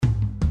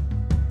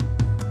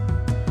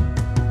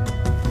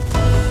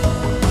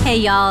Hey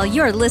y'all,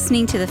 you're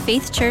listening to the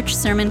Faith Church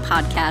Sermon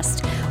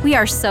Podcast. We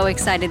are so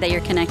excited that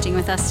you're connecting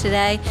with us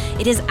today.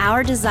 It is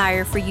our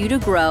desire for you to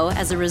grow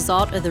as a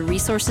result of the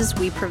resources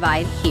we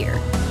provide here.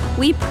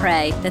 We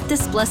pray that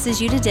this blesses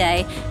you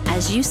today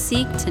as you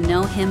seek to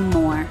know Him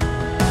more.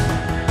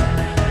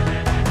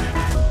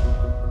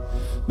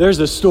 There's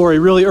a story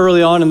really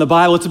early on in the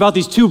Bible. It's about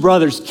these two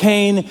brothers,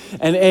 Cain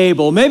and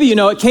Abel. Maybe you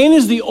know it. Cain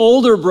is the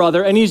older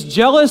brother, and he's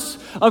jealous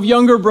of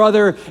younger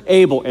brother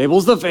Abel.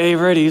 Abel's the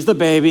favorite. He's the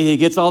baby. He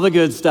gets all the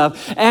good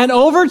stuff. And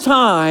over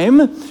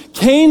time,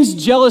 Cain's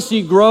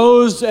jealousy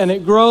grows, and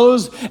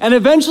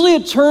eventually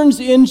it turns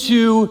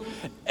into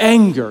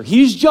anger.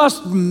 He's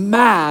just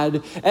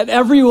mad at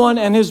everyone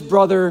and his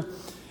brother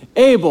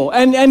Abel.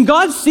 And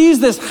God sees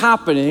this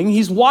happening.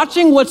 He's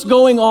watching what's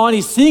going on.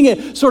 He's seeing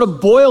it sort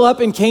of boil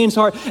up in Cain's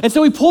heart. And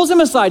so he pulls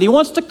him aside. He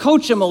wants to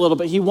coach him a little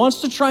bit. He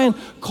wants to try and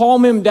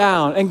calm him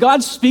down. And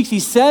God speaks. He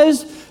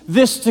says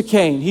this to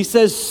Cain. He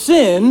says,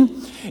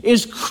 "Sin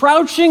is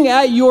crouching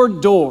at your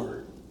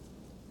door.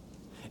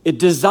 It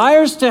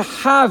desires to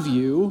have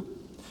you,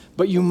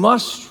 but you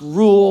must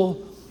rule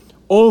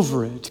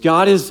over it."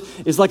 God is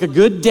like a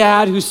good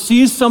dad who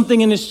sees something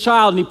in his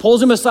child, and he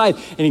pulls him aside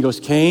and he goes,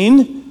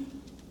 "Cain,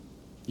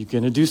 you're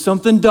going to do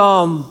something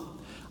dumb.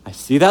 I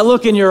see that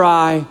look in your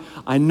eye.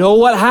 I know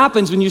what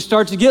happens when you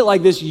start to get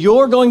like this.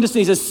 You're going to sin."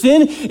 He says,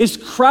 "Sin is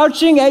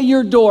crouching at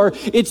your door.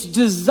 Its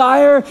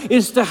desire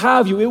is to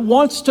have you. It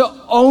wants to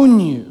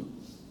own you."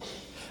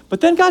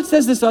 But then God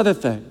says this other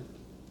thing.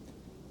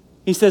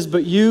 He says,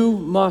 "But you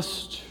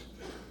must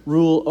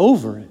rule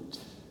over it."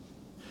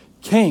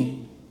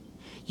 Cain,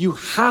 you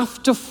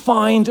have to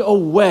find a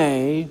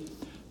way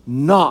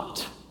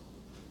not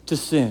to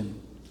sin.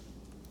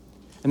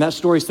 And that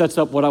story sets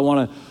up what I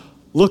want to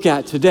look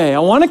at today. I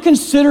want to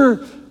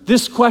consider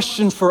this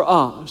question for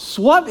us.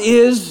 What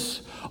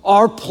is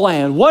our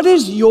plan? What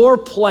is your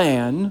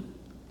plan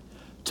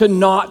to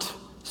not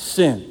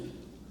sin?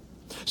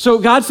 So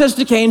God says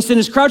to Cain, sin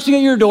is crouching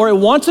at your door. It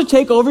wants to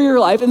take over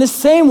your life. In the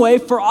same way,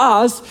 for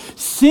us,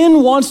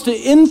 sin wants to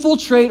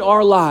infiltrate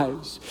our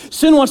lives.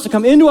 Sin wants to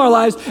come into our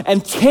lives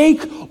and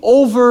take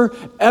over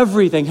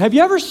everything. Have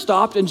you ever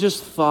stopped and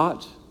just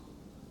thought,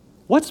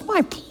 what's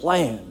my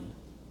plan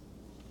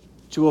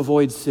to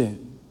avoid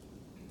sin?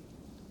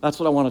 That's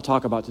what I want to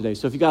talk about today.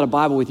 So if you got a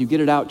Bible with you, get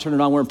it out, turn it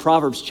on. We're in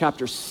Proverbs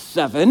chapter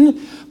 7.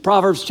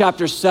 Proverbs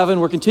chapter 7.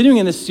 We're continuing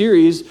in this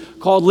series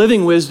called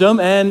Living Wisdom.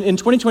 And in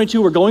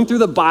 2022, we're going through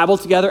the Bible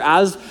together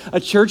as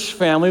a church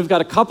family. We've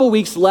got a couple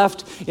weeks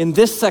left in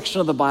this section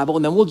of the Bible,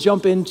 and then we'll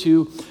jump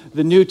into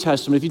the New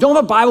Testament. If you don't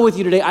have a Bible with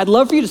you today, I'd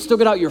love for you to still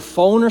get out your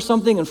phone or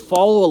something and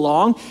follow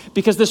along,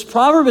 because this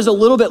proverb is a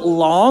little bit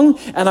long,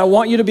 and I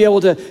want you to be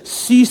able to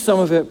see some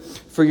of it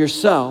for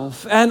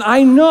yourself. And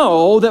I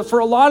know that for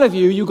a lot of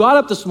you, you got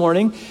up this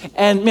morning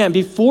and man,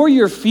 before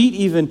your feet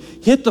even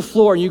hit the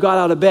floor and you got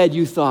out of bed,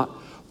 you thought,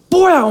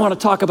 boy, I want to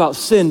talk about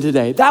sin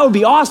today. That would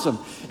be awesome.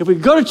 If we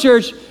could go to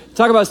church,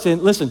 talk about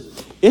sin. Listen,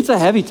 it's a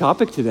heavy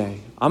topic today.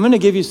 I'm going to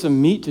give you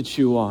some meat to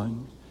chew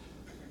on.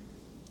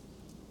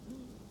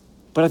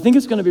 But I think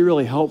it's going to be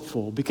really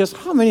helpful, because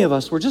how many of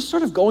us, we're just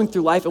sort of going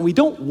through life and we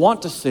don't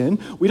want to sin.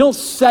 We don't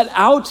set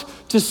out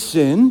to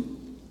sin.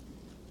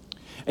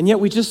 And yet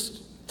we just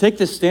take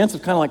this stance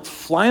of kind of like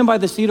flying by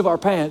the seat of our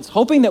pants,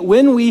 hoping that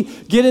when we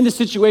get into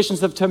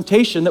situations of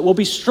temptation that we'll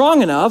be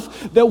strong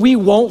enough that we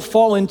won't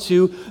fall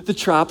into the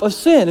trap of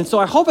sin. And so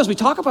I hope as we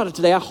talk about it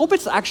today, I hope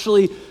it's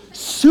actually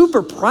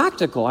super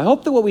practical. I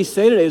hope that what we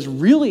say today is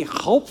really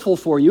helpful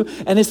for you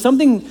and is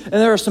something, and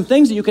there are some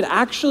things that you can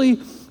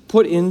actually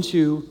put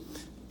into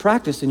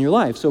practice in your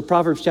life. So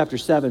Proverbs chapter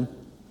 7.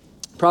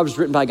 Proverbs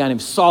written by a guy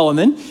named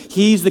Solomon.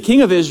 He's the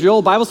king of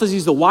Israel. The Bible says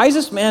he's the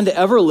wisest man to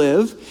ever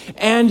live.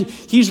 And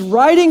he's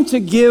writing to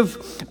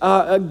give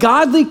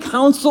godly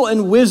counsel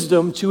and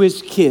wisdom to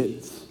his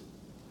kids.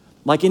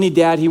 Like any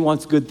dad, he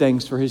wants good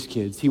things for his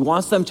kids. He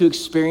wants them to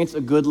experience a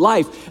good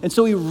life. And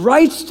so he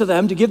writes to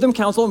them to give them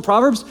counsel. In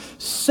Proverbs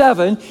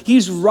 7,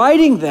 he's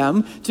writing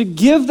them to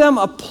give them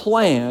a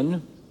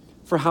plan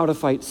for how to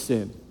fight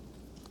sin.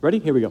 Ready?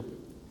 Here we go.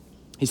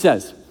 He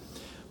says,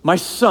 "My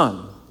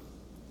son,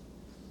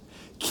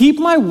 keep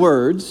my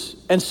words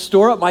and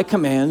store up my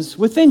commands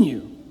within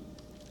you.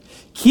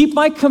 Keep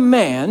my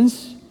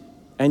commands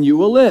and you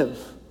will live.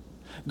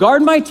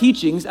 Guard my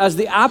teachings as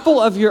the apple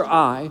of your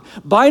eye.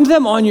 Bind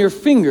them on your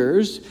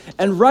fingers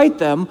and write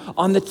them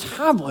on the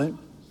tablet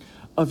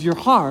of your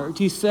heart."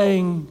 He's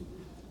saying,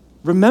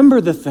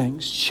 remember the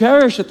things,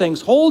 cherish the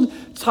things, hold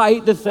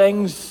tight the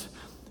things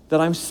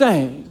that I'm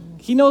saying.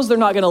 He knows they're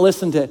not going to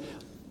listen to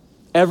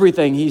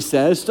everything he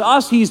says. To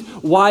us, he's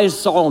wise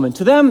Solomon.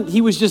 To them, he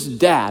was just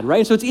dad,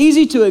 right? So it's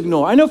easy to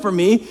ignore. I know for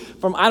me,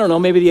 from, I don't know,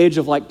 maybe the age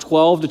of like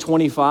 12 to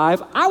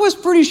 25, I was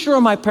pretty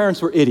sure my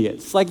parents were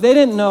idiots. Like they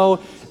didn't know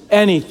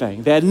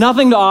anything. They had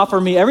nothing to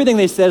offer me. Everything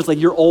they said is like,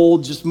 you're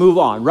old, just move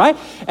on, right?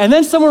 And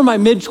then somewhere in my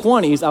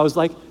mid-20s, I was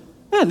like,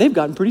 man, they've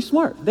gotten pretty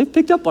smart. They've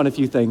picked up on a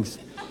few things.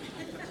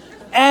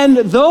 And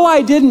though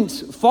I didn't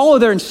follow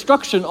their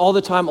instruction all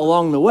the time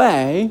along the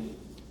way,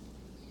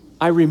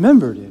 I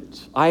remembered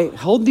it. I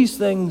held these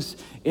things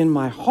in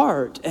my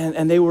heart,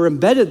 and they were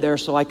embedded there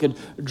so I could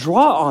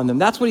draw on them.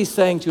 That's what he's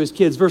saying to his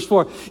kids. Verse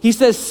 4, he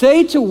says,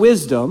 say to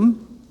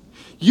wisdom,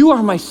 you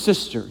are my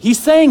sister. He's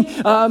saying,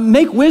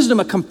 make wisdom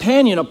a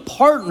companion, a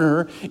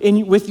partner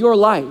with your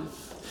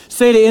life.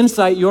 Say to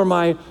insight, you're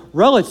my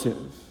relative.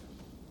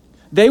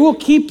 They will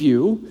keep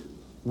you,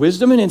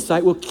 wisdom and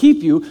insight will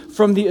keep you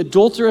from the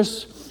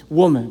adulterous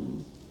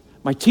woman.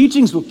 My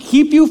teachings will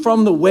keep you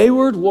from the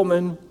wayward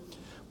woman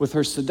with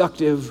her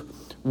seductive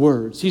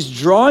words. He's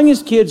drawing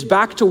his kids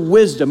back to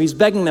wisdom. He's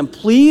begging them,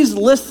 please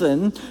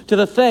listen to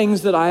the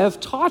things that I have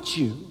taught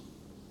you.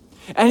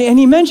 And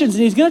he mentions,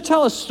 and he's going to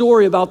tell a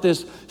story about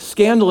this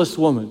scandalous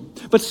woman.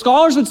 But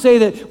scholars would say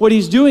that what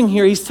he's doing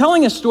here, he's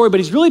telling a story, but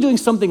he's really doing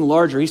something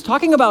larger. He's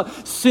talking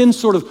about sin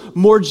sort of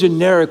more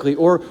generically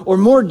or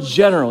more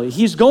generally.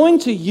 He's going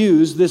to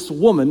use this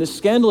woman, this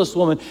scandalous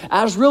woman,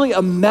 as really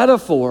a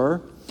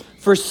metaphor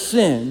for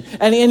sin.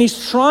 And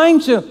he's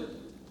trying to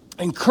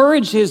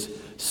encourage his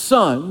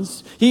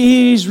sons.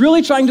 He's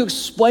really trying to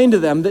explain to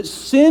them that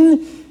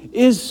sin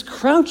is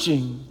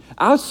crouching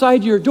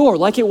outside your door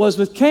like it was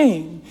with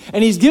Cain.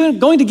 And he's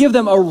going to give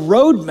them a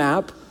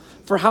roadmap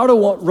for how to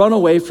run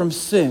away from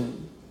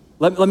sin.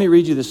 Let me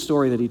read you this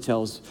story that he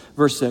tells.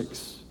 Verse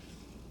 6.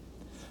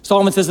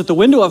 Solomon says, at the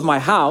window of my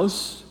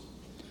house,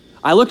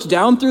 I looked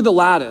down through the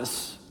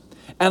lattice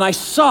and I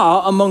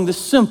saw among the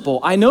simple,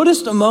 I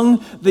noticed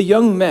among the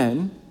young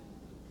men,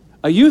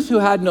 a youth who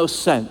had no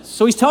sense.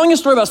 So he's telling a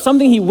story about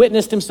something he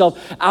witnessed himself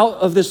out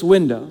of this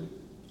window.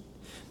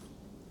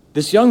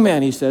 This young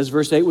man, he says,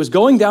 verse 8, was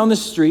going down the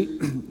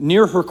street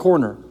near her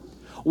corner,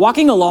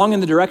 walking along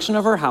in the direction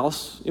of her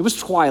house. It was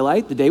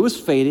twilight, the day was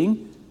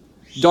fading,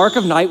 dark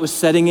of night was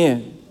setting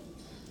in.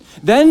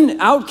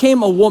 Then out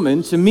came a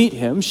woman to meet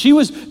him. She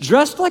was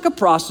dressed like a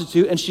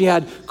prostitute and she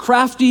had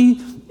crafty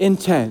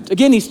intent.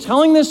 Again, he's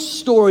telling this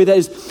story that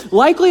is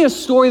likely a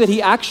story that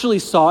he actually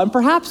saw, and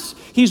perhaps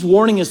he's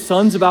warning his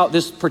sons about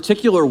this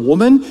particular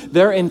woman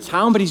there in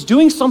town, but he's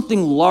doing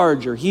something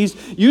larger. He's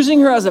using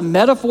her as a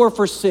metaphor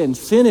for sin.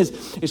 Sin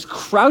is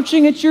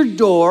crouching at your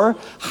door.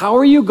 How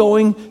are you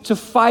going to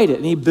fight it?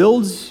 And he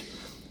builds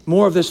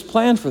more of this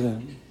plan for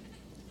them.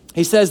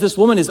 He says this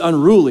woman is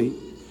unruly.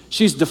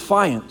 She's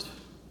defiant.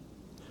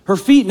 Her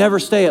feet never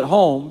stay at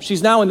home.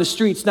 She's now in the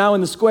streets, now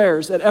in the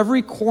squares. At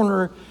every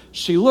corner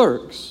she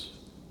lurks.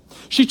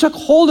 She took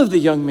hold of the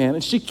young man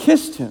and she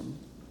kissed him.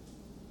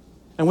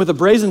 And with a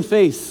brazen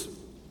face,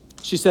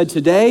 she said,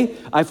 today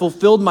I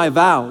fulfilled my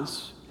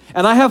vows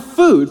and I have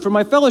food for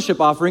my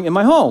fellowship offering in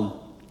my home.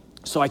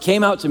 So I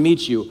came out to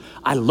meet you.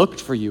 I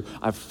looked for you.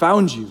 I've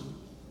found you.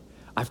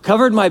 I've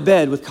covered my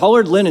bed with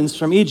colored linens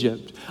from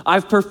Egypt.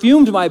 I've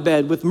perfumed my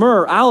bed with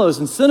myrrh, aloes,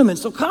 and cinnamon.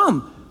 So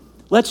come,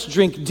 let's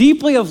drink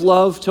deeply of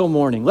love till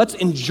morning. Let's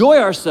enjoy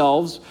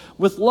ourselves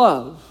with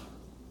love.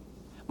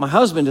 My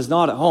husband is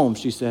not at home,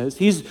 she says.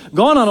 He's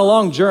gone on a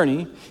long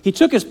journey. He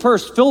took his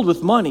purse filled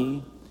with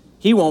money.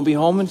 He won't be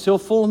home until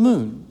full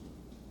moon.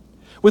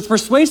 With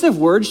persuasive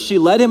words, she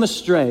led him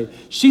astray.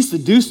 She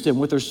seduced him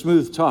with her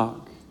smooth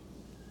talk.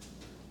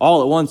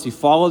 All at once, he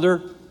followed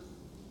her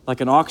like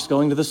an ox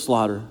going to the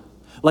slaughter,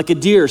 like a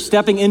deer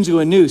stepping into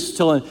a noose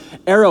till an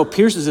arrow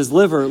pierces his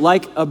liver,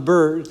 like a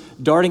bird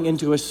darting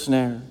into a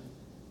snare,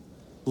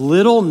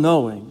 little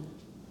knowing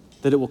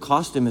that it will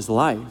cost him his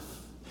life.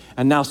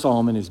 And now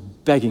Solomon is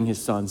begging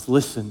his sons,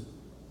 listen,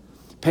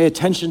 pay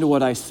attention to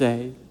what I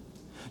say.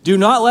 Do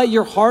not let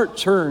your heart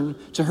turn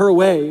to her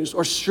ways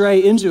or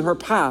stray into her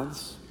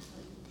paths.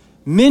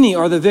 Many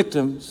are the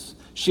victims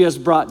she has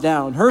brought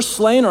down. Her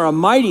slain are a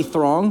mighty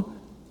throng.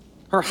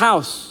 Her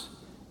house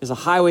is a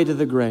highway to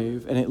the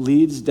grave, and it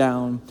leads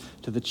down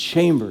to the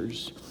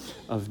chambers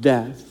of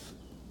death.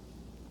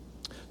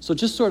 So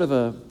just sort of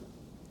a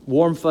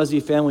warm, fuzzy,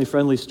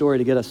 family-friendly story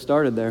to get us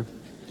started there.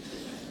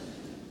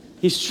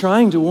 He's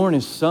trying to warn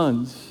his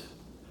sons.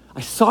 I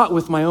saw it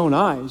with my own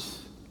eyes.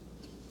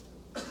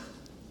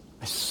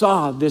 I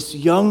saw this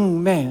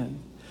young man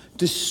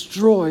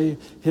destroy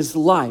his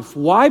life.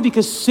 Why?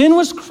 Because sin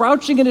was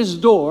crouching at his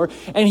door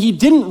and he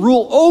didn't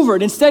rule over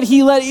it. Instead,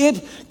 he let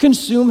it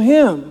consume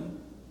him.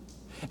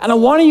 And I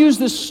want to use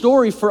this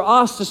story for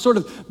us to sort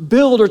of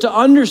build or to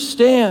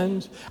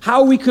understand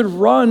how we could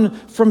run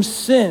from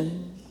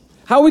sin,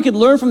 how we could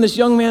learn from this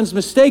young man's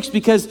mistakes,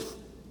 because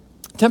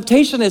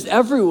temptation is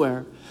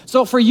everywhere.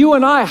 So for you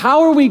and I,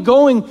 how are we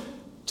going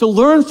to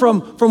learn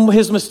from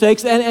his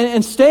mistakes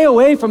and stay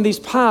away from these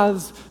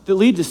paths that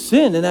lead to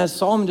sin, and as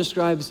Solomon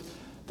describes,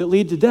 that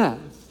lead to death?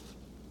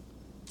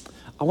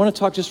 I want to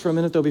talk just for a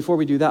minute, though, before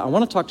we do that. I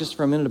want to talk just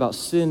for a minute about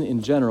sin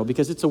in general,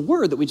 because it's a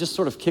word that we just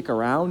sort of kick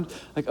around,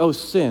 like, oh,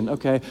 sin,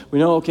 okay. We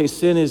know, okay,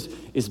 sin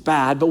is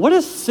bad, but what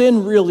does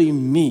sin really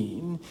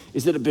mean?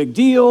 Is it a big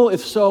deal?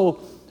 If so,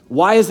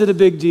 why is it a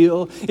big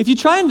deal? If you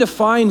try and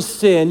define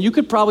sin, you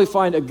could probably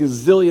find a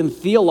gazillion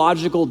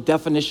theological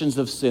definitions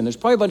of sin. There's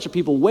probably a bunch of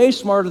people way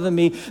smarter than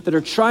me that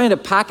are trying to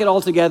pack it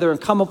all together and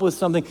come up with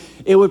something.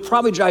 It would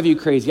probably drive you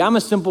crazy. I'm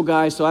a simple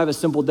guy, so I have a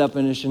simple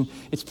definition.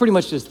 It's pretty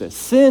much just this.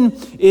 Sin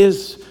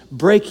is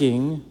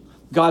breaking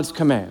God's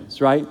commands,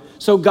 right?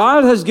 So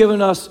God has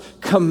given us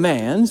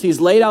commands. He's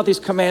laid out these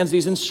commands,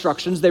 these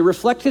instructions. They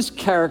reflect his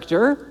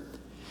character.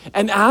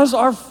 And as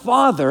our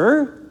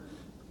Father,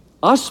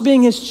 us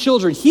being his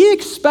children, he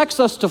expects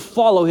us to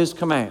follow his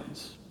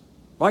commands,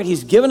 right?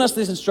 He's given us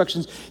these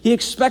instructions. He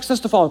expects us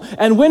to follow.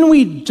 And when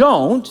we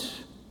don't,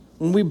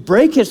 when we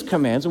break his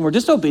commands, when we're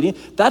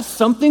disobedient, that's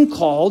something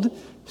called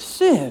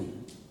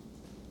sin.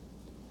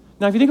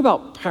 Now, if you think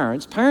about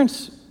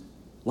parents,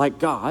 like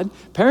God,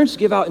 parents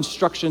give out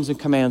instructions and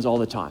commands all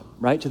the time,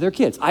 right, to their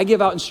kids. I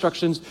give out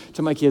instructions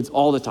to my kids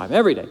all the time,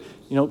 every day.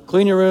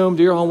 Clean your room,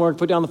 do your homework,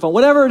 put down the phone,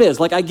 whatever it is.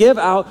 Like, I give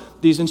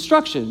out these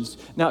instructions.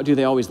 Now, do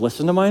they always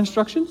listen to my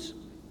instructions?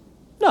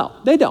 No,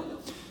 they don't.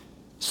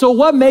 So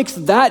what makes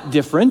that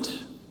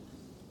different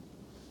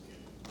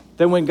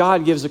than when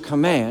God gives a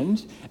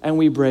command and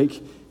we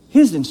break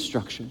his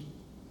instruction?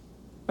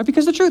 Right?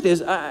 Because the truth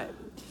is,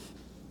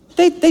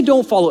 they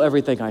don't follow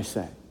everything I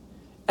say.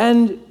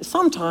 And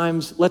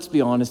sometimes, let's be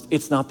honest,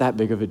 it's not that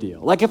big of a deal.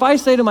 Like if I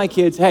say to my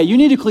kids, hey, you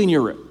need to clean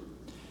your room.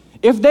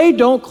 If they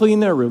don't clean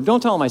their room,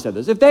 don't tell them I said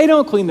this. If they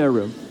don't clean their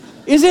room,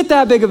 is it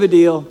that big of a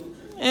deal?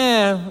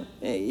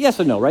 Yes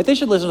and no, right? They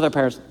should listen to their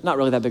parents. Not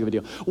really that big of a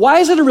deal. Why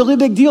is it a really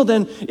big deal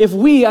then if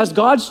we, as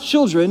God's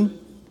children,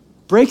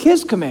 break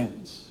his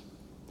commands?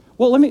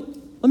 Well, let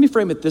me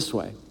frame it this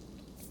way.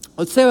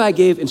 Let's say I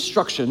gave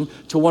instruction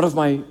to one of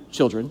my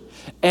children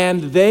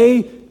and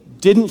they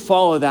didn't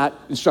follow that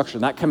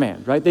instruction, that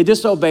command, right? They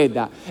disobeyed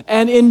that.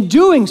 And in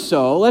doing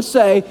so, let's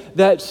say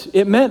that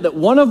it meant that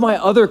one of my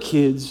other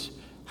kids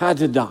had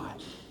to die.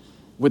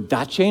 Would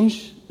that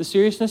change the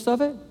seriousness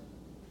of it?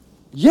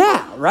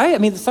 Yeah, right? I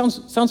mean, it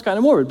sounds kind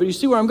of morbid, but you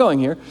see where I'm going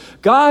here.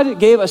 God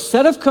gave a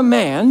set of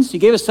commands, he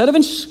gave a set of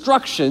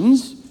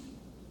instructions,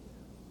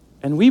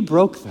 and we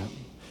broke them.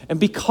 And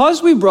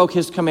because we broke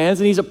his commands,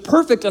 and he's a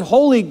perfect and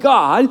holy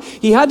God,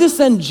 he had to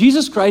send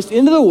Jesus Christ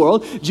into the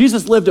world.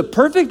 Jesus lived a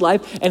perfect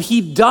life, and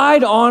he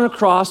died on a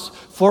cross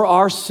for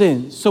our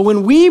sins. So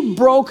when we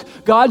broke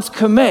God's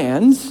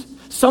commands,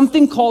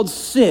 something called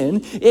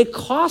sin, it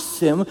costs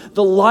him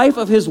the life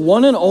of his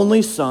one and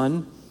only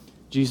Son,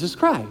 Jesus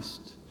Christ.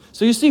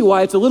 So you see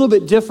why it's a little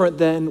bit different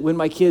than when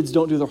my kids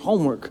don't do their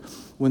homework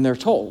when they're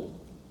told.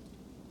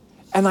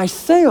 And I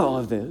say all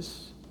of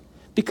this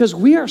because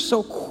we are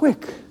so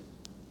quick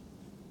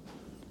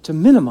to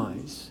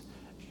minimize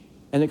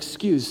and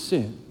excuse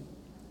sin.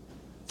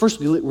 First,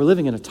 we're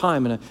living in a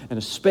time and a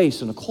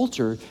space and a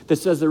culture that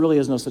says there really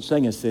is no such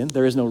thing as sin.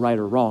 There is no right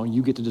or wrong.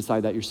 You get to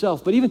decide that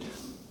yourself. But even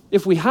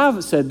if we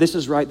have said this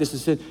is right, this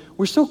is sin,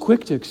 we're so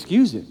quick to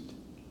excuse it.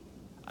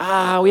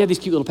 We have these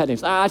cute little pet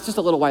names. It's just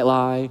a little white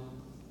lie.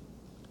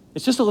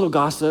 It's just a little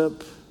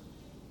gossip.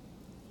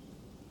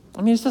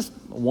 I mean, it's just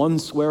one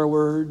swear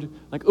word.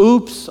 Like,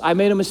 oops, I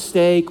made a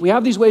mistake. We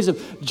have these ways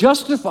of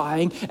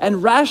justifying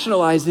and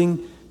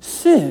rationalizing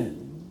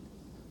sin.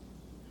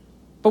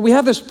 But we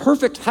have this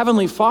perfect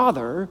heavenly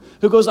Father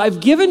who goes, I've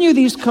given you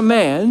these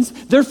commands.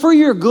 They're for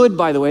your good,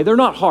 by the way. They're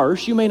not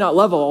harsh. You may not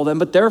love all of them,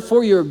 but they're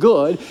for your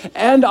good.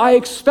 And I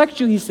expect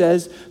you, he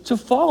says, to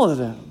follow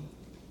them.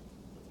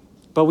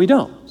 But we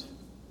don't.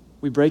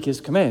 We break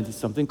his commands. It's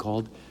something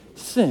called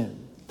sin.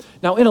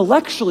 Now,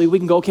 intellectually, we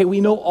can go, okay,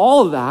 we know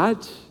all of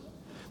that.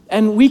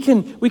 And we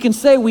can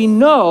say we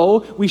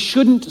know we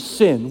shouldn't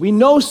sin. We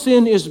know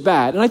sin is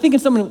bad. And I think in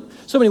so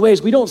many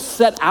ways, we don't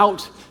set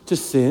out to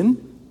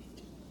sin.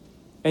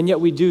 And yet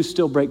we do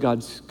still break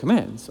God's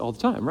commands all the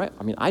time, right?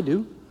 I mean, I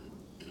do.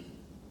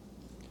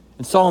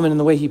 And Solomon, in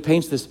the way he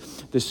paints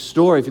this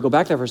story, if you go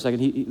back there for a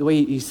second, the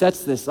way he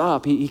sets this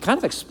up, he kind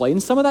of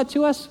explains some of that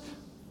to us.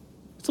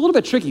 It's a little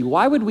bit tricky.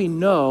 Why would we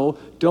know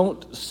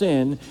don't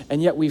sin,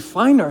 and yet we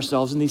find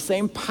ourselves in these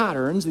same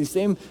patterns, these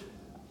same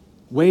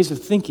ways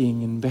of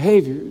thinking and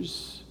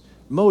behaviors,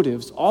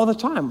 motives all the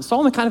time?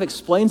 Solomon kind of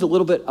explains a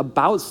little bit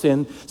about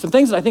sin, some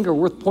things that I think are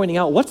worth pointing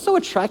out. What's so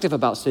attractive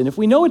about sin? If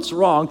we know it's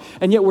wrong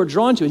and yet we're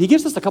drawn to it, he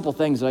gives us a couple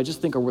things that I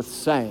just think are worth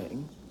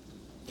saying.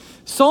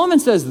 Solomon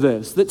says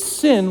this, that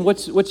sin,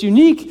 what's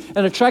unique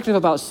and attractive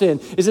about sin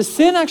is that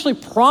sin actually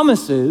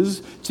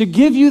promises to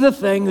give you the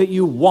thing that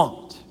you want.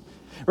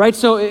 Right?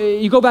 So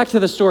you go back to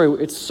the story.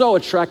 It's so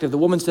attractive. The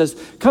woman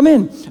says, come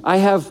in. I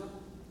have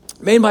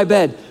made my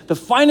bed. The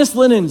finest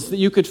linens that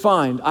you could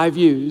find, I've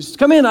used.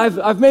 Come in.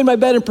 I've made my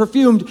bed and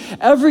perfumed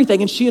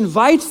everything. And she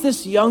invites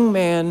this young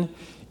man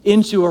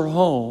into her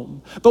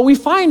home. But we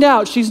find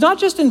out she's not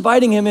just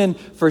inviting him in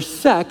for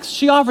sex.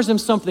 She offers him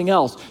something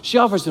else. She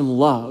offers him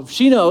love.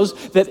 She knows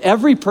that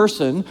every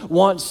person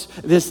wants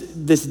this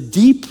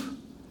deep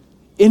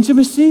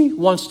intimacy,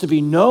 wants to be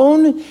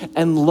known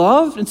and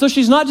loved. And so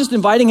she's not just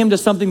inviting him to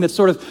something that's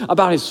sort of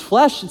about his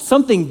flesh, it's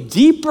something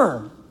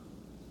deeper.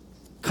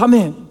 Come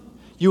in.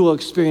 You will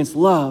experience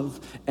love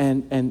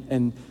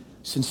and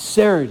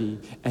sincerity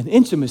and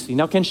intimacy.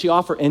 Now, can she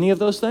offer any of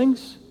those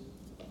things?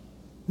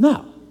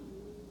 No.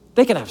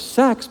 They can have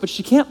sex, but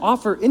she can't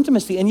offer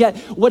intimacy. And yet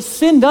what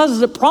sin does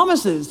is it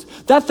promises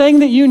that thing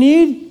that you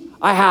need,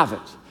 I have it.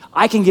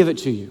 I can give it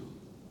to you.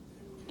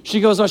 She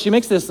goes, she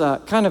makes this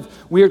kind of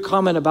weird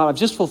comment about, I've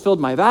just fulfilled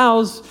my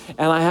vows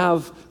and I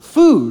have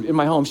food in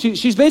my home.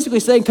 She's basically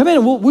saying, come in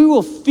and we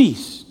will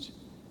feast.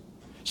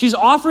 She's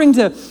offering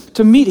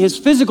to meet his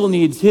physical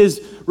needs,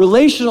 his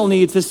relational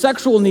needs, his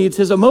sexual needs,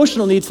 his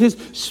emotional needs, his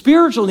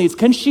spiritual needs.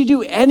 Can she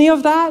do any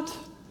of that?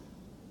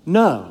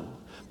 No.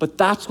 But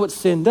that's what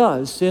sin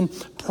does. Sin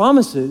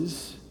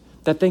promises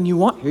that thing you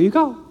want. Here you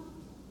go.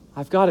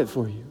 I've got it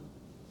for you.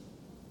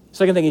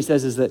 Second thing he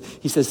says is that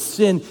he says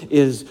sin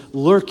is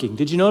lurking.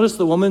 Did you notice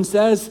the woman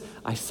says,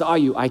 I saw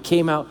you. I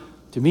came out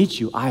to meet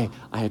you. I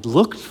had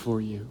looked for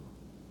you.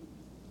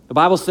 The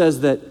Bible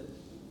says that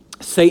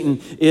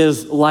Satan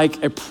is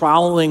like a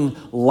prowling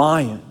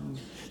lion.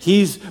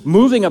 He's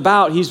moving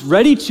about. He's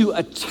ready to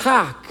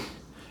attack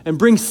and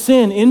bring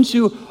sin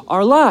into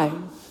our life.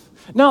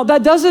 Now,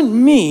 that doesn't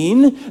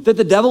mean that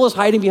the devil is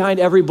hiding behind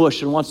every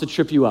bush and wants to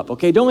trip you up,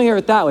 okay? Don't hear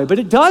it that way. But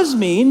it does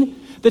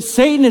mean that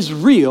Satan is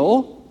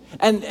real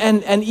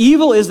and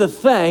evil is a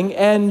thing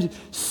and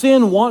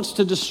sin wants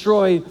to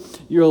destroy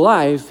your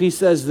life. He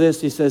says this,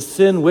 he says,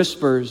 sin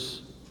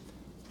whispers,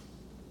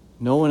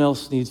 no one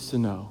else needs to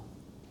know.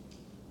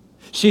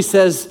 She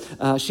says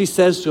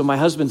to him, my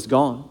husband's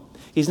gone.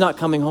 He's not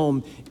coming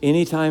home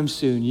anytime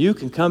soon. You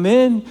can come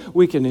in,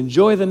 we can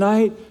enjoy the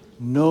night.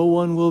 No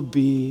one will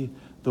be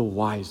the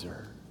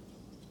wiser.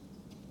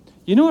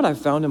 You know what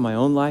I've found in my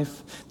own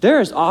life?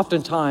 There is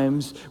often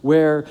times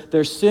where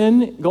there's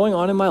sin going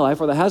on in my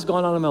life, or that has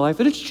gone on in my life,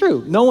 and it's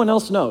true. No one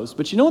else knows.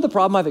 But you know what the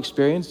problem I've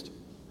experienced?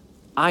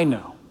 I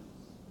know.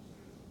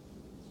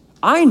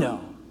 I know.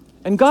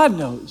 And God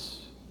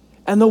knows.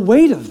 And the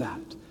weight of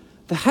that,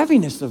 the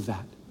heaviness of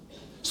that,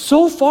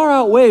 so far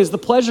outweighs the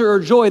pleasure or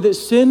joy that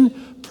sin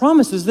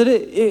promises that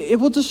it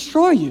will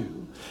destroy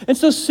you. And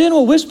so sin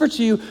will whisper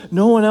to you,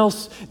 no one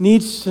else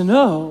needs to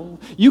know.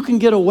 You can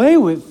get away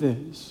with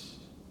this.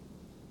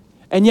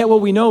 And yet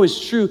what we know is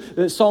true,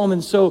 that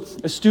Solomon so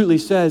astutely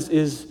says,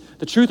 is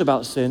the truth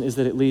about sin is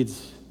that it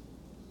leads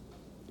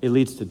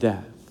to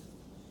death.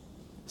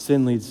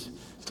 Sin leads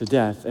to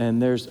death.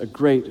 And there's a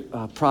great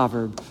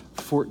proverb,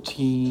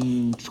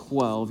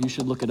 14:12. You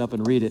should look it up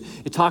and read it.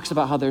 It talks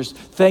about how there's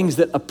things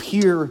that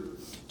appear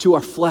to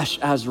our flesh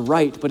as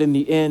right, but in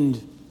the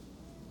end,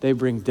 they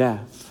bring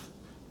death.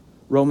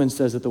 Romans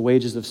says that the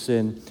wages of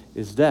sin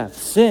is death.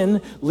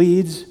 Sin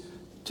leads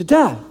to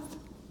death,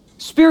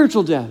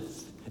 spiritual death.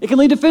 It can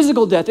lead to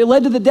physical death. It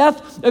led to the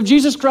death of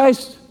Jesus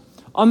Christ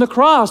on the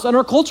cross. And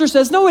our culture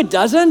says, no, it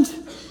doesn't.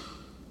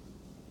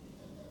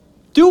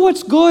 Do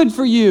what's good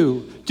for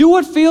you. Do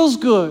what feels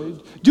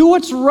good. Do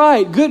what's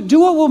right. Good.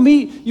 Do what will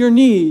meet your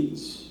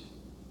needs.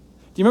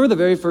 Do you remember the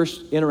very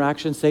first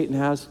interaction Satan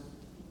has?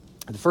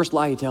 The first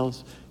lie he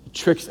tells, he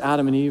tricks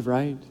Adam and Eve,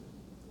 right?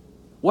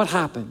 What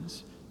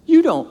happens?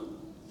 You don't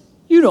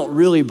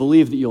really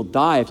believe that you'll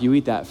die if you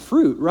eat that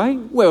fruit, right?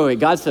 Wait,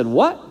 God said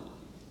what?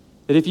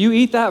 That if you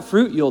eat that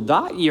fruit, you'll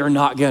die? You're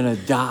not gonna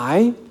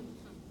die.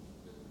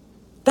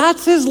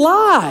 That's his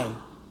lie.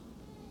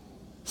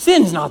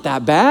 Sin's not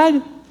that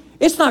bad.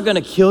 It's not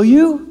gonna kill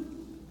you.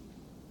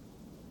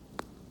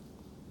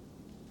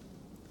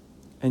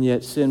 And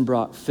yet sin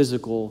brought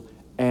physical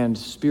and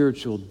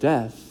spiritual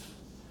death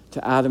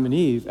to Adam and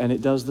Eve, and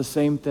it does the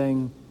same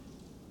thing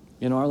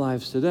in our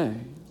lives today.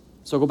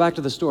 So go back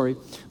to the story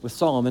with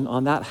Solomon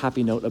on that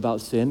happy note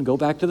about sin. Go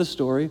back to the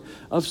story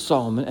of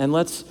Solomon, and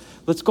let's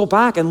go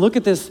back and look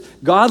at this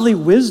godly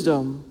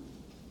wisdom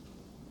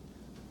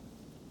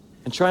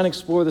and try and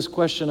explore this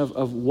question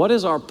of what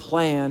is our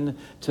plan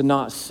to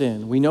not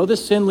sin. We know that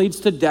sin leads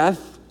to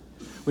death.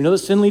 We know that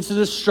sin leads to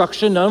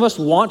destruction. None of us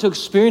want to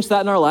experience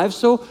that in our lives.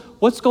 So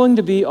what's going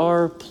to be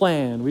our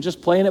plan? We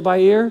just playing it by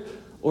ear,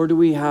 or do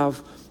we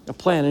have a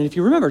plan? And if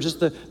you remember just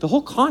the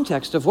whole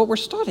context of what we're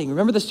studying,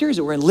 remember the series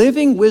that we're in,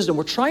 Living Wisdom.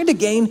 We're trying to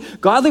gain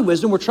godly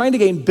wisdom. We're trying to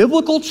gain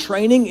biblical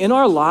training in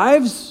our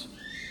lives.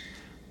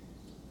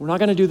 We're not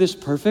going to do this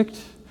perfect.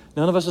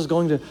 None of us is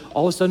going to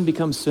all of a sudden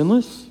become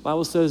sinless. The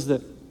Bible says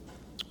that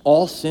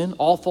all sin,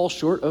 all fall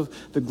short of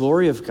the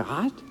glory of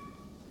God.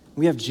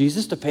 We have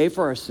Jesus to pay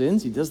for our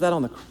sins. He does that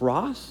on the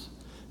cross.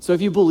 So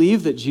if you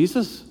believe that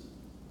Jesus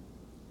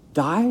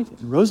died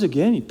and rose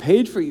again, he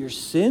paid for your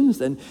sins,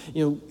 then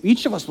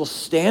each of us will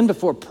stand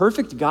before a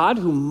perfect God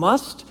who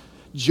must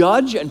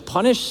judge and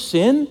punish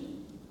sin.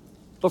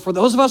 But for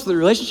those of us with a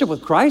relationship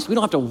with Christ, we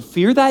don't have to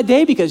fear that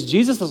day because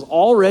Jesus has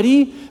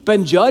already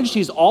been judged.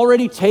 He's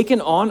already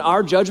taken on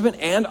our judgment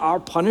and our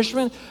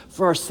punishment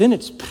for our sin.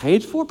 It's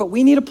paid for, but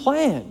we need a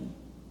plan.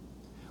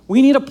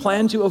 We need a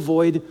plan to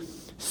avoid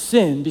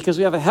sin because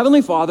we have a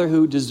heavenly Father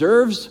who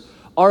deserves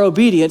our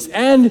obedience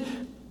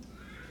and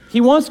he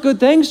wants good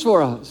things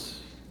for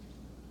us.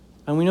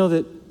 And we know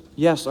that,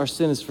 yes, our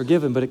sin is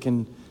forgiven, but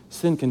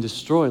sin can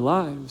destroy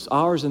lives,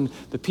 ours and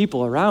the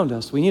people around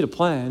us. We need a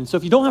plan. So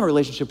if you don't have a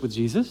relationship with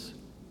Jesus,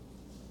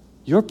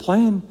 your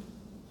plan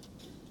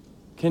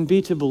can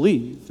be to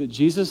believe that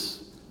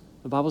Jesus,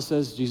 the Bible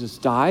says Jesus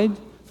died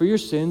for your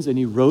sins and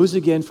he rose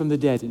again from the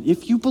dead. And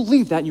if you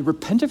believe that and you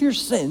repent of your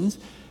sins,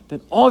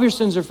 then all of your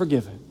sins are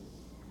forgiven.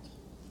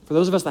 For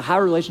those of us that have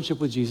a relationship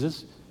with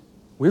Jesus,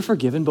 We're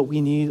forgiven, but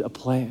we need a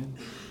plan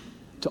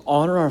to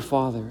honor our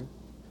Father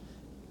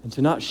and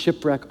to not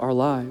shipwreck our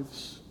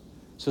lives.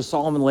 So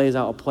Solomon lays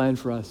out a plan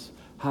for us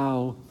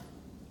how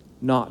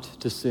not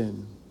to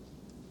sin.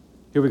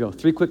 Here we go.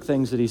 3 quick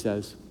things that he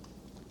says.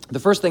 The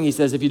first thing he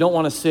says, if you don't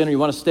want to sin or you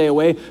want to stay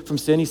away from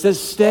sin, he says,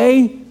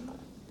 stay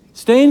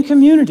in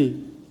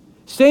community.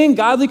 Stay in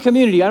godly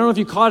community. I don't know if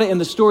you caught it in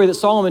the story that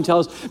Solomon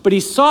tells, but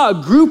he saw a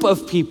group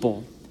of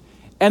people.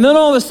 And then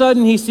all of a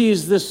sudden he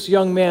sees this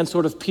young man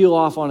sort of peel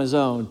off on his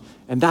own.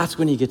 And that's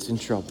when he gets in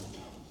trouble.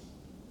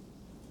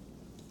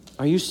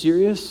 Are you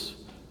serious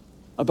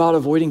about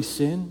avoiding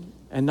sin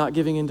and not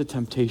giving in to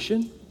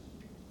temptation?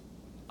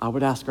 I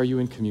would ask, are you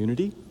in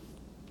community?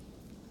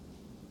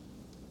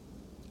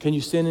 Can you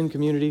sin in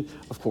community?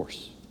 Of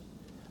course.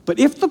 But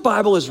if the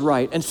Bible is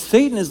right, and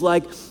Satan is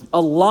like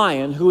a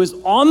lion who is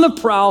on the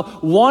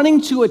prowl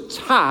wanting to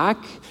attack,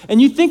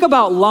 and you think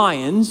about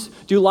lions,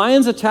 do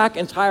lions attack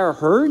entire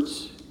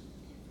herds?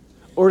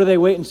 Or do they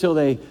wait until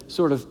they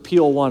sort of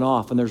peel one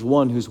off and there's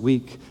one who's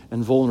weak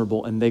and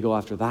vulnerable and they go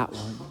after that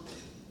one?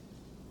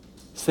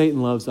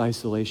 Satan loves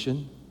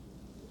isolation.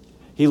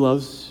 He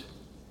loves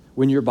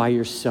when you're by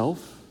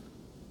yourself.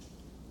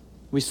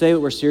 We say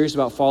that we're serious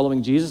about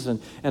following Jesus and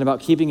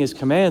about keeping his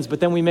commands, but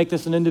then we make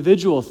this an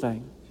individual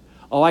thing.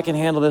 Oh, I can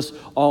handle this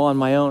all on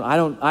my own.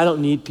 I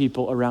don't need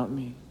people around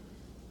me.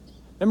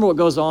 Remember what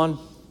goes on?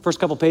 First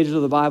couple pages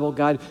of the Bible,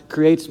 God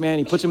creates man.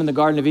 He puts him in the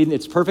Garden of Eden.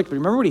 It's perfect, but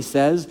remember what he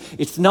says?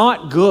 It's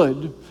not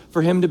good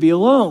for him to be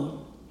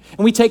alone.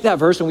 And we take that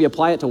verse and we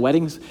apply it to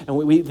weddings, and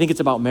we think it's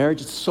about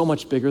marriage. It's so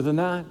much bigger than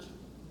that.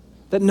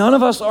 That none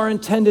of us are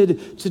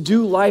intended to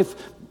do life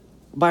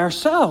by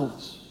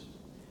ourselves.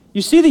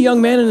 You see the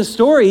young man in the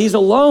story, he's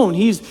alone.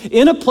 He's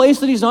in a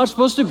place that he's not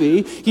supposed to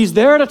be. He's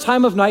there at a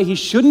time of night. He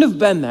shouldn't have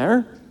been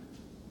there.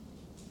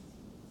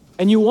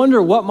 And you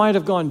wonder what might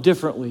have gone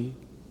differently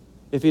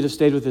if he'd have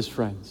stayed with his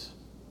friends.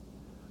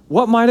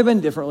 What might have been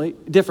different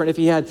if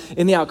he had,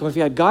 in the outcome, if he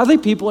had godly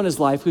people in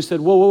his life who said,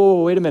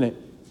 whoa, wait a minute.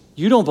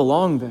 You don't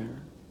belong there.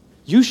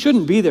 You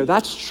shouldn't be there.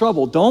 That's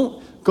trouble.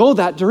 Don't go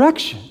that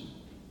direction.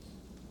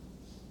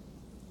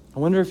 I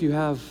wonder if you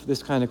have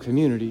this kind of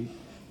community.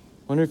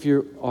 I wonder if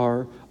you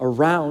are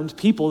around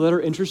people that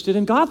are interested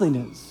in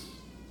godliness.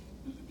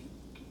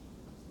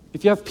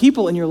 If you have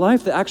people in your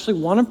life that actually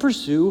want to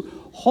pursue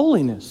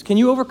holiness. Can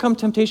you overcome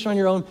temptation on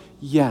your own?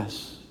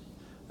 Yes.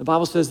 The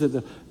Bible says that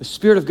the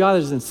Spirit of God that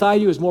is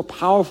inside you is more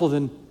powerful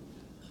than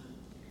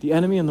the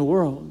enemy in the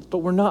world. But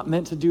we're not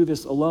meant to do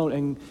this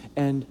alone.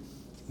 And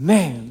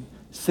man,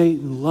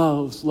 Satan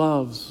loves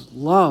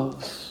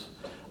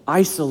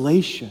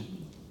isolation.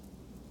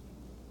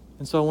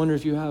 And so I wonder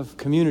if you have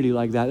community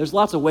like that. There's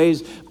lots of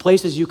ways,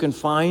 places you can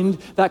find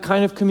that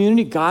kind of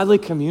community, godly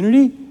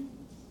community,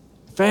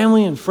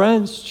 family and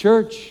friends,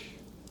 church.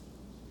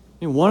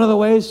 One of the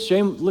ways,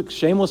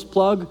 shameless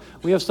plug,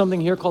 we have something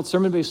here called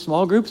sermon-based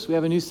small groups. We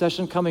have a new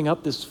session coming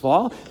up this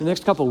fall. In the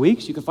next couple of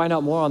weeks, you can find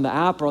out more on the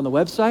app or on the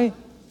website.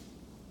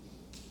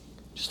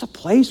 Just a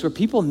place where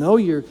people know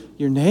your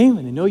name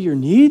and they know your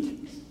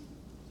need.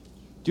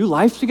 Do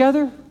life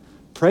together,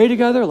 pray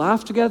together,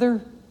 laugh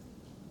together,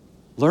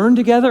 learn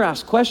together,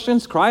 ask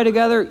questions, cry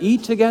together,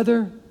 eat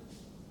together.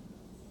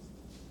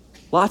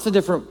 Lots of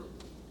different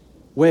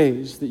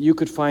ways that you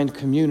could find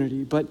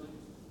community. But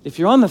if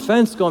you're on the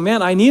fence going,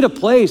 man, I need a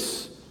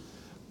place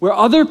where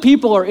other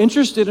people are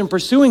interested in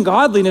pursuing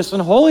godliness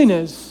and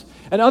holiness,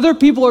 and other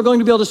people are going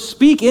to be able to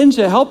speak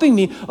into helping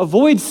me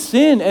avoid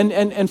sin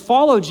and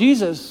follow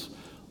Jesus,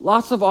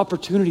 lots of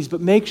opportunities, but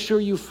make sure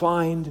you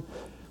find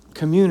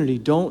community.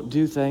 Don't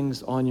do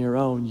things on your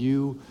own.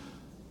 You'll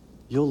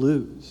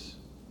lose.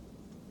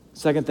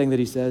 Second thing that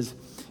he says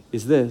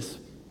is this: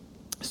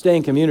 stay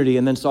in community.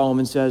 And then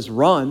Solomon says,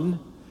 run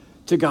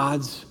to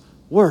God's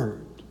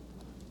word.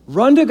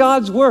 Run to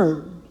God's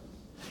word.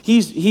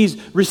 He's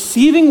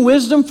receiving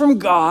wisdom from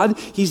God.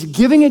 He's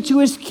giving it to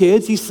his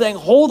kids. He's saying,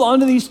 hold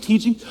on to these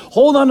teachings.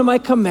 Hold on to my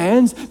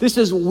commands. This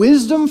is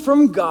wisdom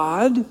from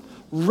God.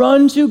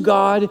 Run to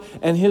God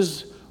and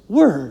his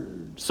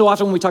word. So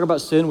often when we talk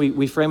about sin,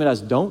 we frame it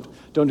as don't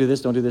do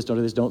this, don't do this, don't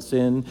do this, don't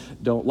sin,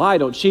 don't lie,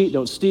 don't cheat,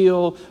 don't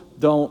steal,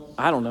 don't,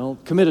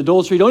 commit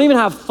adultery. Don't even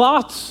have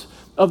thoughts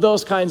of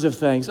those kinds of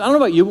things. I don't know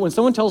about you, but when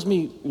someone tells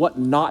me what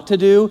not to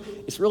do,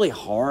 it's really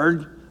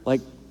hard. Like,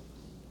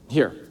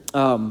 here,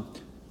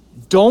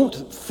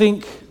 don't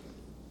think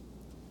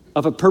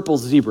of a purple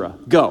zebra.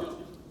 Go.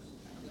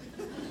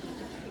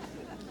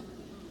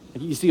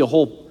 You see a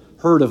whole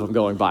herd of them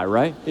going by,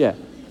 right? Yeah.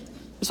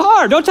 It's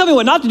hard. Don't tell me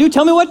what not to do.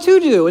 Tell me what to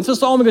do. And so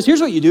Solomon goes, here's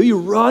what you do. You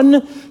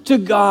run to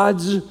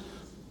God's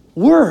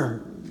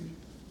word.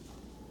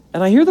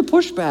 And I hear the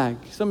pushback.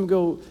 Some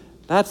go,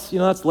 that's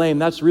lame.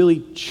 That's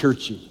really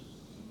churchy.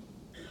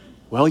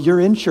 Well, you're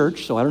in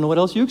church, so I don't know what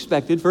else you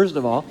expected, first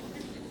of all.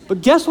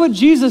 But guess what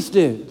Jesus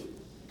did?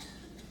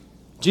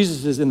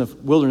 Jesus is in the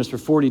wilderness for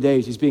 40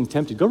 days. He's being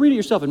tempted. Go read it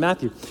yourself in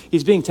Matthew.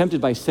 He's being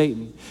tempted by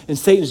Satan. And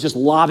Satan is just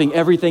lobbing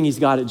everything he's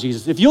got at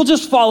Jesus. If you'll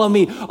just follow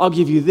me, I'll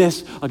give you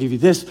this, I'll give you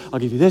this, I'll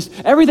give you this.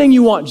 Everything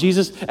you want,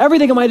 Jesus,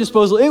 everything at my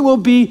disposal, it will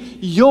be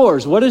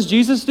yours. What does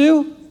Jesus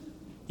do?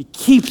 He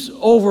keeps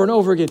over and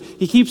over again.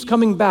 He keeps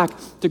coming back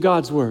to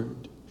God's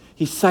word.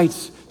 He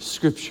cites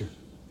Scripture.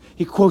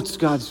 He quotes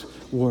God's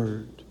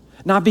word.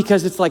 Not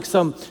because it's like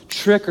some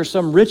trick or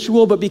some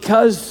ritual, but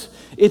because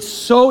it's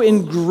so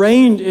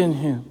ingrained in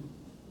him.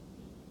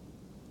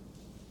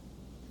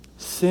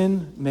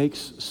 Sin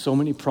makes so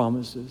many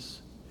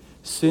promises.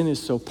 Sin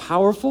is so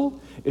powerful.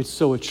 It's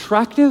so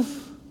attractive.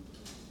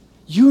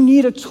 You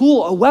need a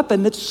tool, a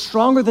weapon that's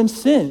stronger than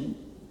sin.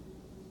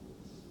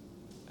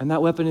 And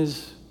that weapon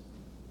is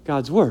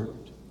God's word.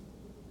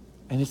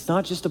 And it's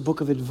not just a book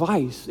of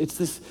advice. It's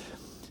this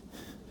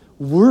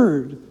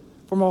word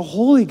from a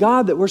holy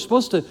God that we're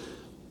supposed to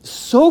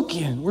soak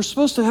in. We're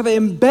supposed to have it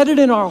embedded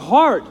in our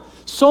heart.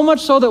 So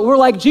much so that we're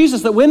like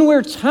Jesus, that when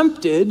we're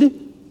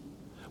tempted,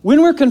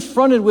 when we're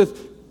confronted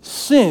with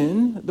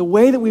sin, the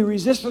way that we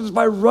resist it is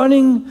by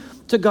running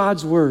to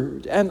God's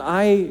word. And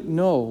I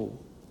know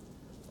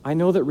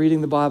that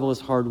reading the Bible is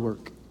hard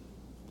work.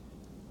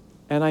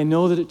 And I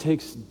know that it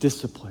takes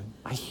discipline.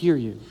 I hear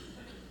you.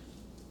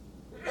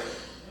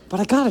 But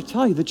I gotta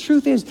tell you, the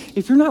truth is,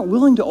 if you're not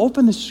willing to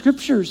open the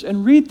scriptures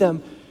and read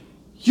them,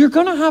 you're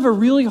gonna have a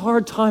really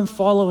hard time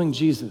following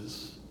Jesus.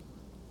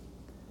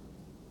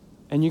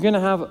 And you're gonna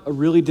have a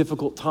really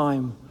difficult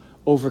time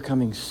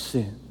overcoming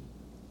sin.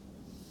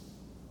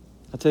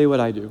 I'll tell you what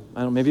I do.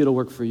 Maybe it'll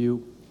work for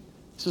you.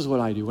 This is what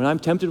I do. When I'm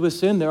tempted with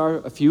sin, there are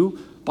a few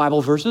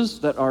Bible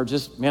verses that are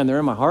just, man, they're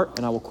in my heart,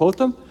 and I will quote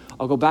them.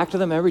 I'll go back to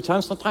them every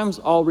time.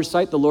 Sometimes I'll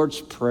recite the Lord's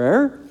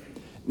Prayer,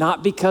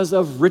 not because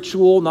of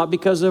ritual, not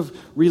because of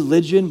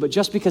religion, but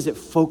just because it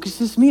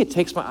focuses me. It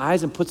takes my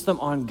eyes and puts them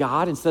on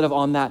God instead of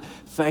on that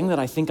thing that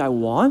I think I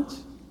want.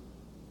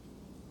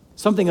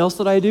 Something else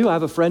that I do, I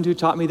have a friend who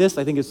taught me this.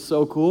 I think it's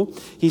so cool.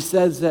 He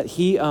says that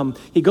he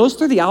goes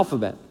through the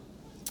alphabet.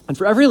 And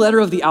for every letter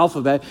of the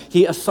alphabet,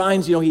 he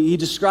assigns, he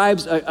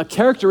describes a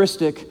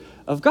characteristic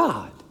of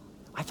God.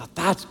 I thought,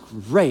 that's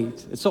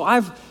great. And so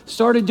I've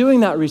started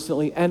doing that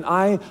recently, and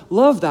I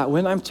love that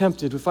when I'm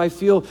tempted, if I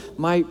feel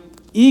my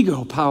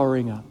ego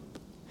powering up,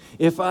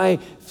 if I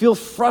feel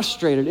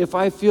frustrated, if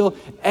I feel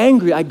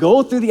angry, I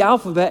go through the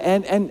alphabet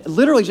and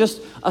literally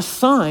just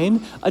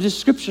assign a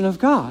description of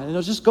God. And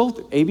I'll just go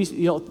through A, B,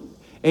 C,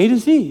 A to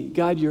Z.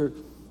 God,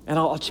 and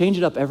I'll change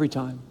it up every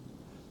time.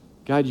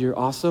 God, you're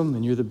awesome,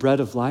 and you're the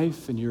bread of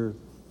life, and you're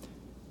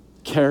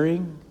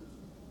caring.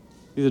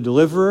 You're the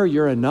deliverer,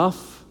 you're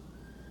enough.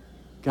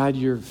 God,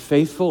 you're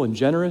faithful and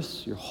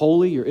generous. You're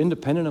holy, you're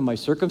independent of my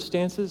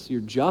circumstances.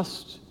 You're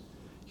just,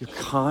 you're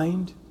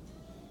kind.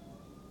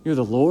 You're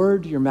the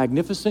Lord, you're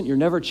magnificent, you're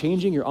never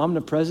changing, you're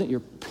omnipresent, you're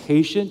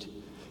patient,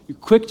 you're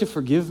quick to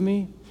forgive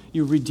me,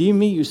 you redeem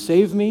me, you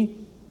save me,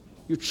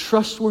 you're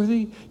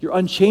trustworthy, you're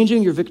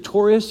unchanging, you're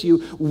victorious,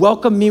 you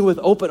welcome me with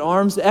open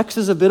arms. X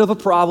is a bit of a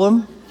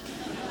problem.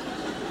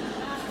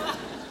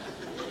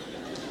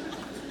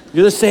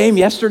 You're the same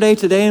yesterday,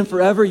 today, and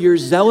forever. You're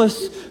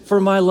zealous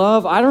for my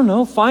love. I don't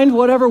know, find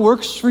whatever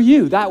works for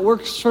you. That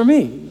works for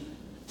me.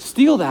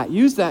 Steal that,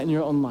 use that in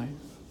your own life.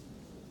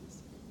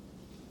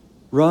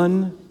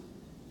 Run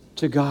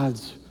to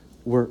God's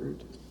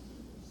word.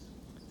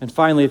 And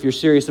finally, if you're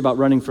serious about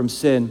running from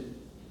sin,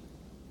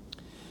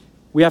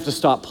 we have to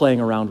stop playing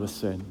around with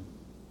sin.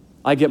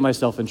 I get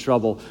myself in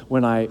trouble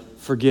when I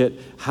forget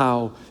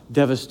how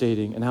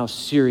devastating and how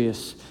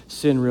serious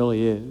sin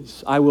really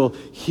is. I will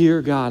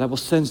hear God. I will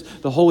sense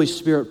the Holy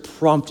Spirit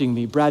prompting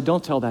me. Brad,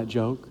 don't tell that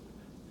joke.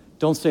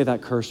 Don't say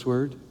that curse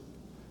word.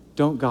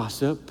 Don't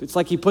gossip. It's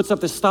like he puts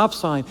up this stop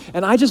sign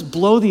and I just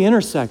blow the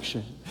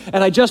intersection.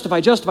 And I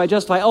justify.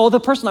 Oh, the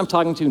person I'm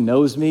talking to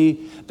knows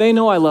me. They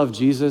know I love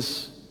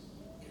Jesus.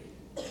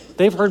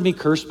 They've heard me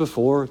curse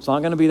before. It's not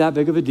going to be that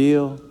big of a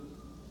deal.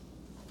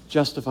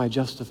 Justify.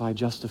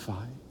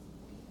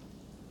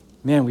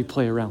 Man, we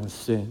play around with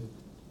sin.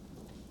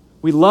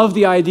 We love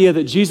the idea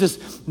that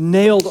Jesus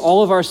nailed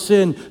all of our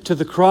sin to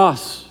the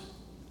cross.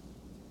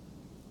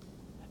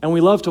 And we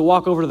love to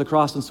walk over to the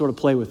cross and sort of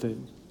play with it,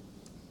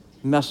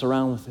 mess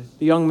around with it.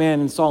 The young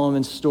man in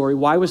Solomon's story,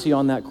 why was he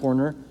on that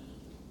corner?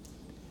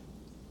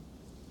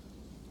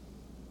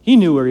 He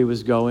knew where he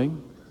was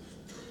going.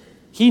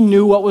 He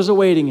knew what was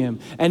awaiting him.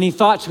 And he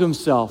thought to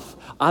himself,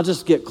 I'll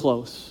just get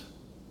close.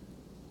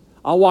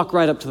 I'll walk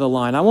right up to the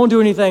line. I won't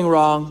do anything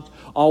wrong.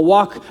 I'll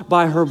walk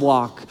by her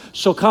block.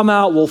 She'll come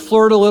out, we'll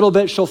flirt a little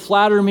bit, she'll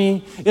flatter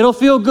me. It'll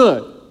feel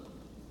good.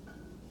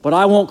 But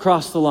I won't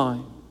cross the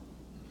line.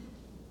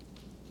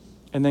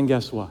 And then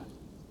guess what?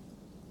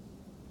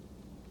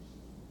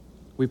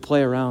 We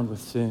play around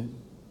with sin.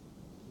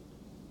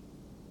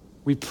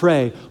 We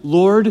pray,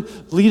 Lord,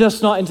 lead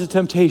us not into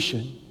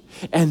temptation.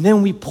 And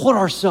then we put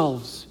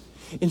ourselves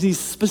in these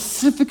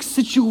specific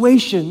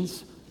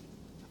situations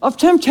of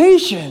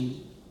temptation.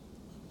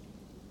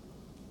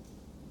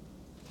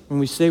 When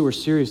we say we're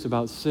serious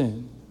about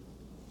sin,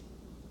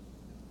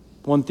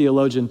 One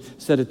theologian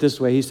said it this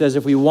way. He says,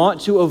 if we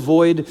want to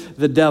avoid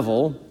the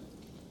devil,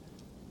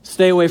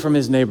 stay away from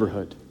his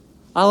neighborhood.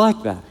 I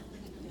like that.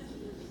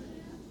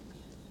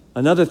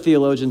 Another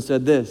theologian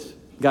said this,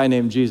 a guy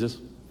named Jesus.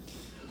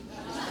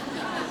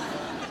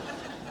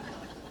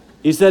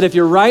 He said, if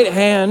your right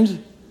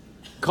hand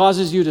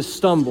causes you to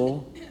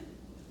stumble,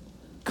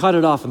 cut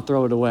it off and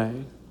throw it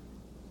away.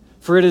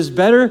 For it is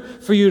better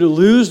for you to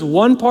lose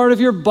one part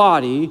of your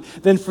body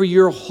than for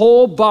your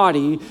whole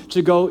body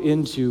to go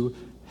into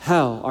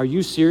hell. Are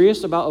you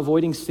serious about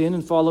avoiding sin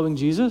and following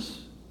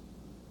Jesus?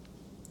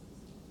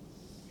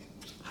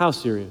 How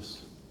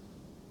serious?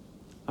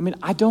 I mean,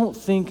 I don't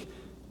think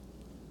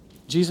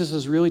Jesus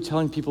is really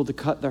telling people to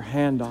cut their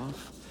hand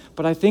off.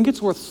 But I think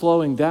it's worth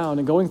slowing down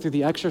and going through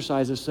the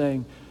exercise of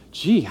saying,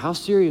 gee, how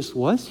serious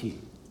was he?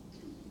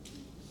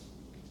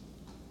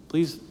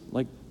 Please,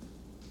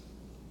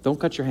 don't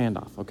cut your hand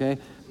off, okay?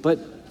 But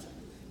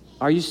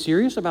are you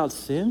serious about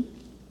sin?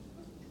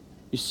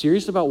 You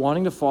serious about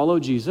wanting to follow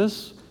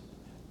Jesus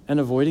and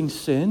avoiding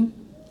sin?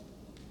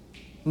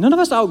 None of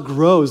us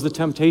outgrows the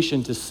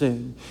temptation to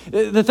sin.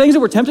 The things that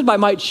we're tempted by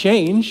might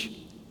change.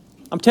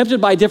 I'm tempted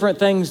by different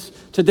things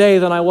today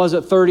than I was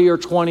at 30 or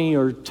 20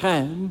 or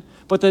 10.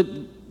 But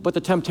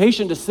the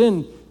temptation to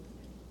sin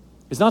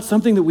is not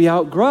something that we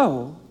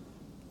outgrow.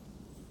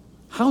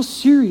 How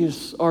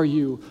serious are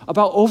you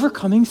about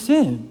overcoming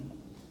sin?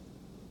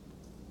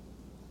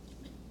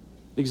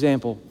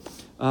 Example,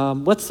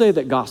 let's say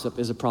that gossip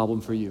is a problem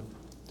for you.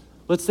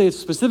 Let's say it's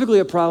specifically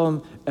a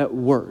problem at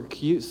work.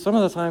 Some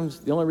of the times,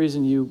 the only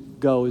reason you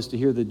go is to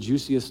hear the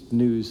juiciest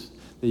news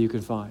that you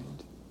can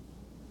find.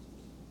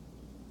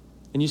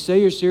 And you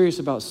say you're serious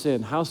about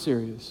sin. How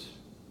serious?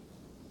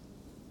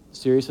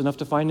 Serious enough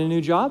to find a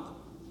new job?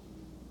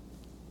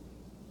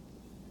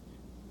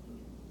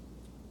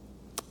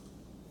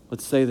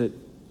 Let's say that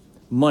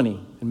money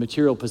and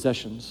material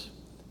possessions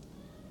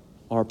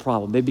are a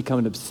problem. They become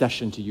an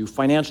obsession to you.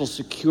 Financial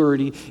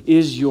security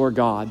is your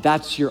God.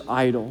 That's your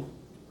idol.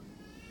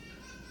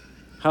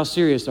 How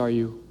serious are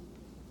you?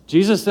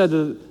 Jesus said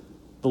that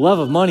the love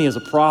of money is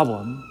a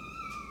problem.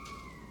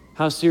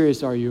 How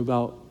serious are you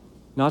about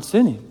not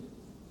sinning?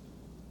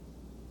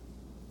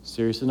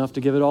 Serious enough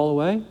to give it all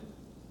away?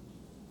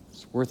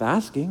 It's worth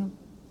asking.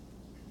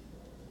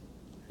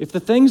 If the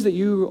things that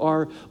you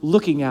are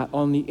looking at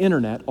on the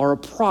internet are a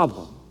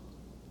problem,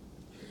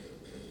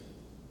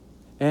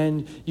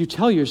 and you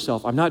tell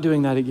yourself, I'm not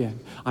doing that again.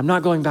 I'm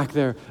not going back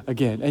there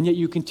again. And yet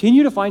you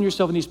continue to find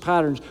yourself in these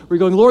patterns where you're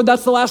going, Lord,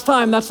 that's the last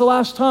time. That's the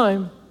last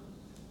time.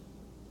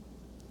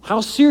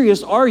 How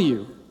serious are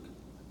you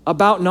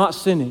about not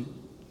sinning?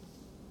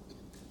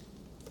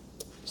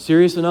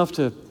 Serious enough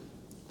to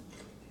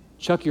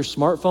chuck your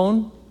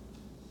smartphone?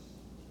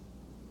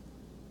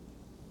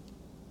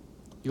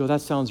 You go,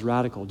 that sounds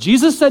radical.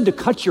 Jesus said to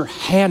cut your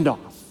hand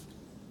off.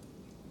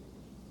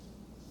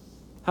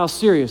 How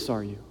serious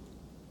are you?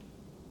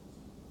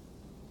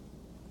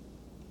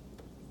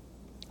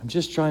 I'm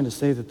just trying to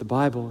say that the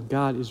Bible and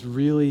God is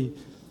really,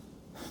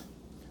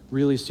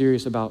 really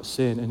serious about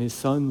sin, and his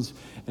sons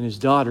and his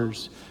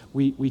daughters,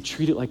 we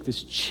treat it like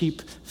this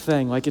cheap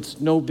thing, like it's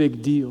no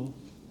big deal.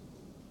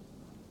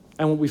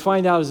 And what we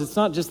find out is it's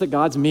not just that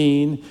God's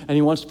mean and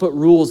he wants to put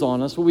rules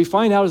on us. What we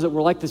find out is that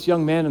we're like this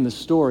young man in the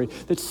story,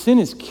 that sin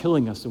is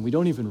killing us and we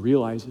don't even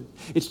realize it.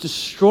 It's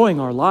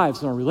destroying our lives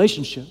and our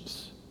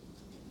relationships.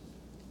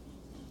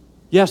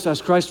 Yes,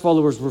 as Christ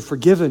followers, we're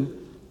forgiven.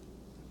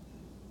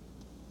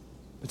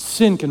 But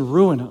sin can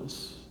ruin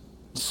us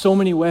in so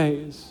many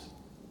ways.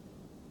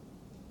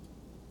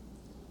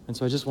 And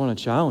so I just want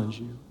to challenge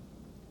you.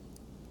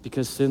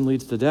 Because sin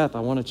leads to death, I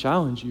want to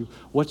challenge you.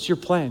 What's your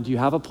plan? Do you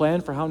have a plan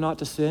for how not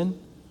to sin?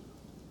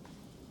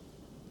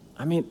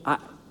 I mean, I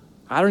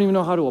don't even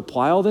know how to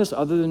apply all this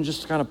other than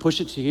just kind of push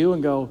it to you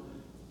and go,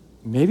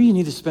 maybe you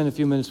need to spend a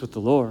few minutes with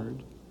the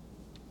Lord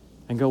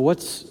and go,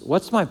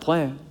 what's my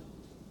plan?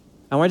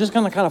 Am I just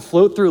going to kind of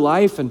float through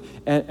life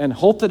and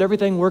hope that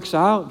everything works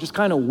out? Just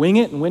kind of wing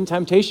it, and when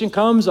temptation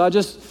comes, I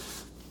just,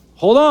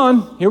 hold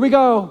on, here we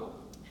go.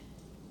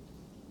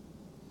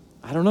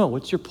 I don't know,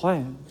 what's your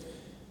plan?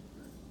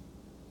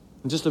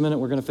 In just a minute,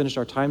 we're going to finish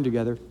our time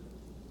together,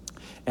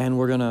 and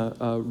we're going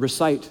to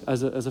recite,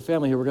 as a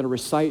family here, we're going to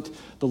recite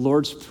the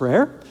Lord's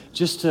Prayer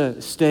just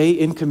to stay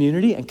in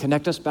community and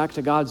connect us back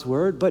to God's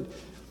Word. But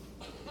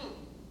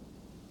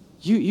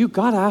you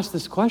got to ask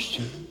this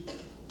question.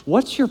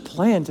 What's your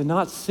plan to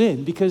not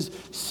sin? Because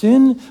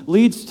sin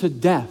leads to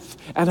death,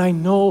 and I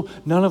know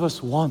none of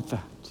us want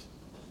that.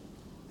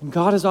 And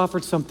God has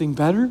offered something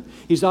better.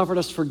 He's offered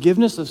us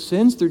forgiveness of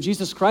sins through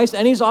Jesus Christ,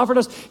 and he's offered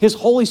us his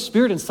Holy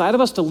Spirit inside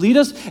of us to lead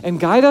us and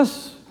guide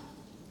us.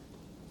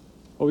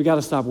 But we got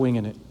to stop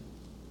winging it.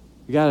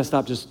 We got to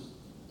stop just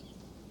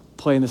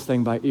playing this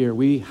thing by ear.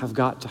 We have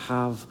got to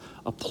have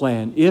a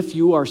plan. If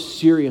you are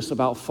serious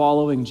about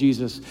following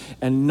Jesus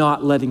and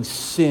not letting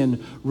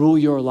sin rule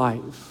your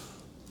life,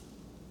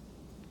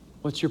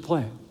 what's your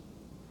plan?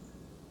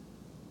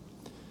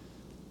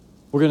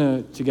 We're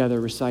going to together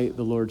recite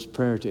the Lord's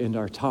Prayer to end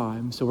our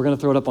time. So we're going to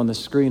throw it up on the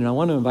screen, and I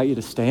want to invite you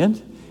to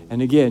stand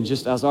And again,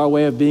 just as our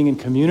way of being in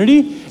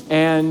community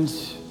and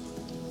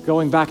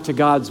going back to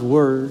God's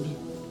word,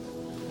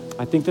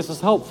 I think this is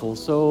helpful.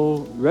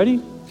 So,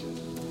 ready?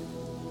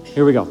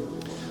 Here we go.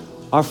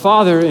 Our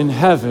Father in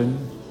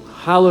heaven,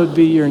 hallowed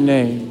be your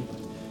name.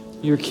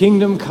 Your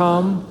kingdom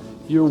come,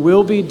 your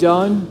will be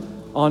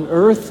done on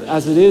earth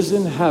as it is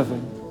in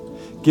heaven.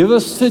 Give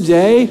us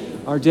today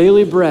our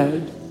daily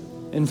bread,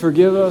 and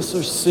forgive us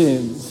our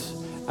sins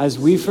as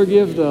we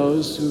forgive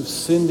those who have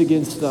sinned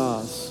against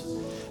us.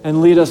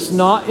 And lead us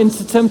not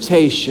into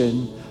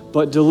temptation,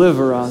 but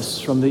deliver us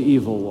from the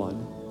evil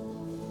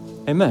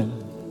one. Amen.